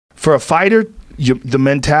For a fighter, the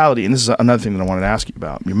mentality, and this is another thing that I wanted to ask you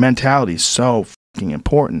about. Your mentality is so fucking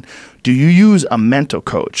important. Do you use a mental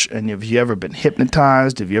coach? And have you ever been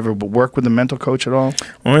hypnotized? Have you ever worked with a mental coach at all?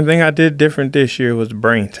 Only thing I did different this year was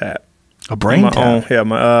BrainTap. A BrainTap? Yeah,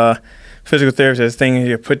 my physical therapist thing is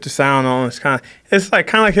you put the sound on. It's like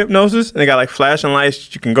kind of like hypnosis, and they got like flashing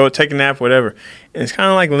lights. You can go take a nap, whatever. And it's kind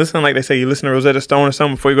of like listening, like they say, you listen to Rosetta Stone or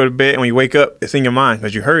something before you go to bed, and when you wake up, it's in your mind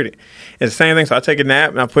because you heard it. It's the same thing. So I take a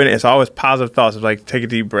nap and I put it. It's always positive thoughts. It's like take a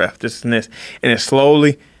deep breath, this and this, and it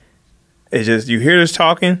slowly. It's just you hear this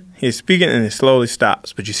talking, he's speaking, and it slowly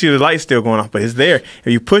stops. But you see the light still going off, but it's there. If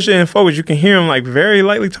you push it in focus, you can hear him like very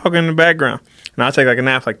lightly talking in the background. And I'll take like a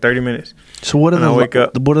nap, like 30 minutes. So what are wake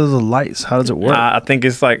up. What are the lights? How does it work? I think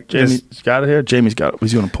it's like Jamie's got it here. Jamie's got it.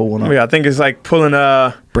 He's gonna pull one up. Yeah, I think it's like pulling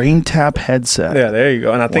a BrainTap headset. Yeah, there you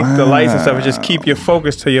go. And I think the lights and stuff would just keep your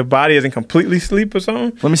focus till your body isn't completely asleep or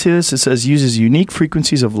something. Let me see this. It says uses unique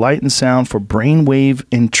frequencies of light and sound for brainwave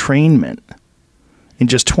entrainment. In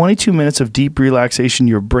just 22 minutes of deep relaxation,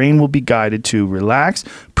 your brain will be guided to relax.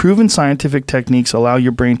 Proven scientific techniques allow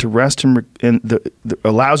your brain to rest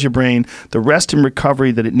allows your brain the rest and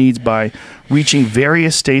recovery that it needs by reaching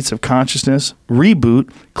various states of consciousness.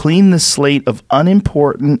 Reboot, clean the slate of the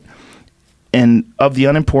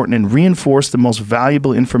unimportant and reinforce the most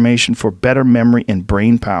valuable information for better memory and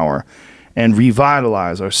brain power. And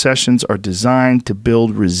revitalize. Our sessions are designed to build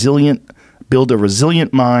a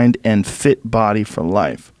resilient mind and fit body for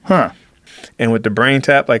life. Huh. And with the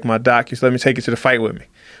BrainTap, like my doc used to let me take it to the fight with me.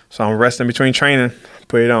 So I'm resting between training,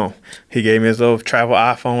 put it on. He gave me his little travel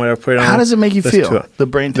iPhone, whatever, put it on. How does it make you feel, the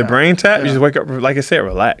BrainTap? The BrainTap, you just wake up, like I said,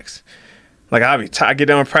 relax. Like I get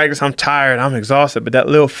done with practice, I'm tired, I'm exhausted, but that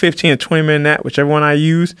little 15 to 20 minute nap, whichever one I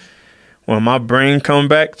use, when my brain come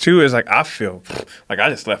back to, it's like I feel like I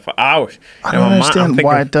just slept for hours. I don't understand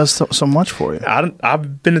why it does so much for you.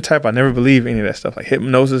 I've been the type, I never believe any of that stuff. Like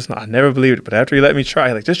hypnosis, I never believed it. But after you let me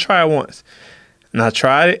try, like just try it once. And I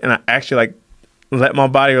tried it, and I actually like let my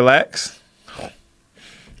body relax.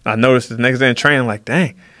 I noticed the next day in training, like,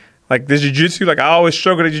 dang. Like this jiu-jitsu, like I always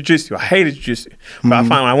struggled at jiu-jitsu. I hated jiu-jitsu. But I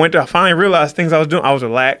finally, when I went there, I finally realized things I was doing. I was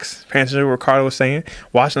relaxed, paying attention to what Ricardo was saying,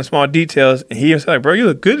 watching the small details. And he even said, like, bro, you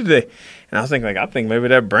look good today. And I was thinking, like, I think maybe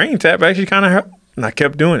that BrainTap actually kind of helped. And I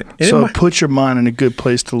kept doing it. So it puts your mind in a good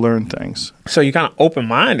place to learn things. So you kind of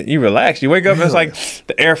open-minded. You relax. You wake up and it's like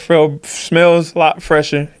the air smells a lot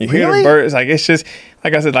fresher. You hear the birds. Like it's just,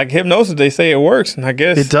 like I said, like hypnosis, they say it works. And I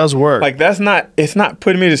guess it does work. Like it's not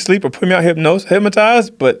putting me to sleep or putting me out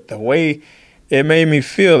hypnotized, but the way it made me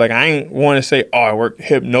feel, like I ain't want to say, oh, I work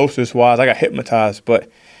hypnosis-wise. I got hypnotized, but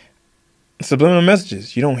subliminal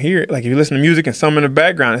messages, you don't hear it. Like if you listen to music and some in the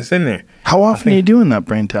background, it's in there. How often are you doing that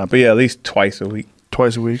BrainTap? But yeah, at least twice a week.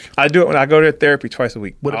 Twice a week? I do it when I go to therapy twice a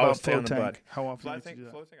week. What about flow tank? How often do you do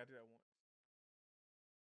that?